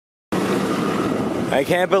I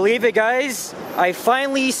can't believe it, guys. I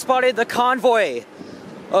finally spotted the convoy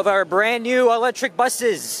of our brand new electric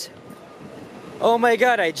buses. Oh my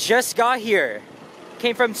god, I just got here.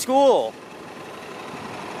 Came from school.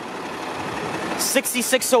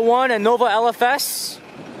 6601, a Nova LFSe.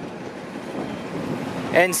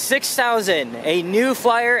 And 6000, a new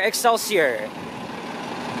Flyer Xcelsior.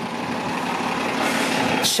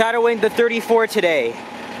 Shadowing the 34 today.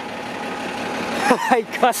 I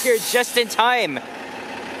got here just in time.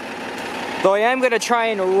 Though I am going to try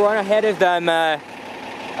and run ahead of them to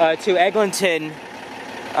Eglinton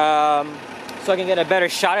so I can get a better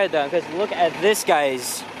shot at them. Because look at this,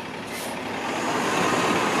 guys.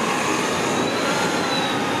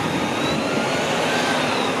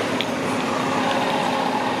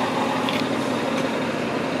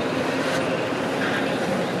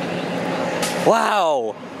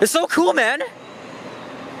 Wow, it's so cool, man.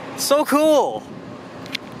 So cool.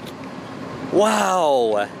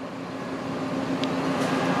 Wow.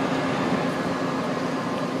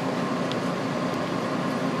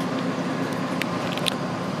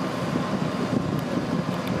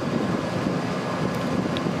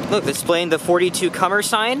 Look, displaying the 42 Comer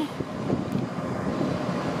sign.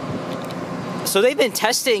 So they've been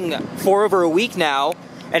testing for over a week now,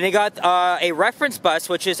 and they got a reference bus,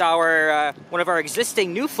 which is our one of our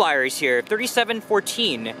existing new Flyers here,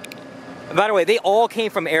 3714. And by the way, they all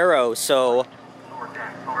came from Aero, so.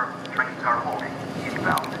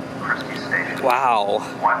 Wow.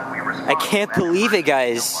 I can't believe it,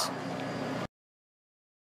 guys.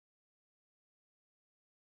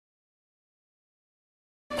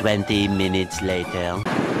 "20 minutes later."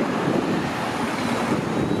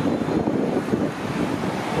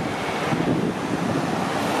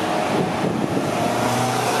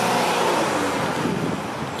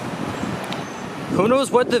 Who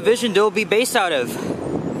knows what division they'll be based out of?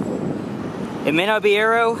 It may not be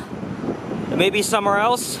Aero, it may be somewhere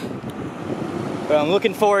else, but I'm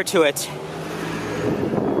looking forward to it.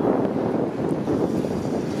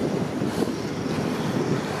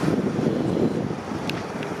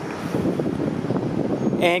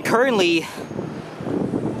 And currently,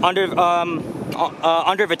 under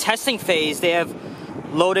the testing phase, they have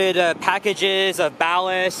loaded packages of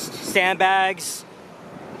ballast, sandbags,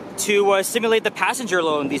 to simulate the passenger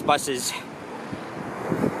load in these buses.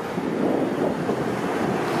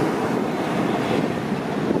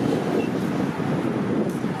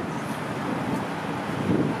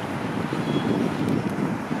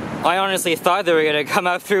 I honestly thought they were gonna come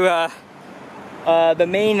out through the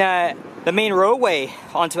main roadway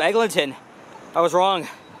onto Eglinton. I was wrong.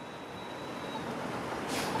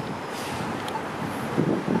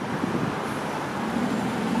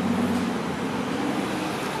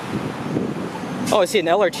 Oh, I see an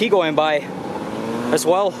LRT going by as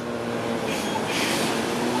well.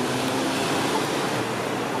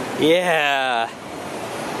 Yeah.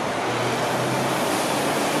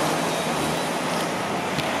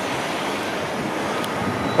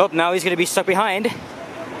 Oh, now he's gonna be stuck behind.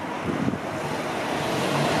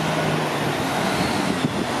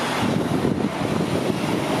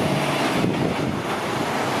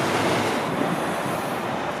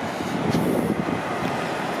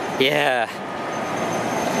 Yeah.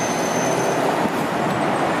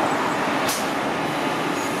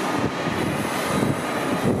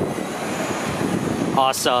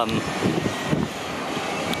 Awesome.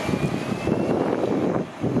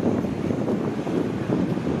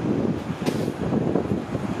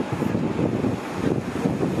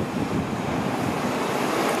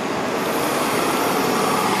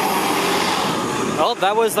 Well,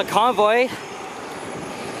 that was the convoy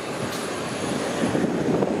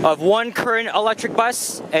of one current electric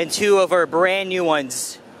bus and two of our brand new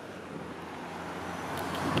ones.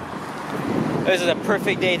 This is a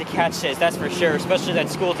perfect day to catch this, that's for sure, especially that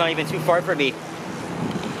school's not even too far from me.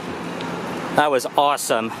 That was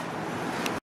awesome.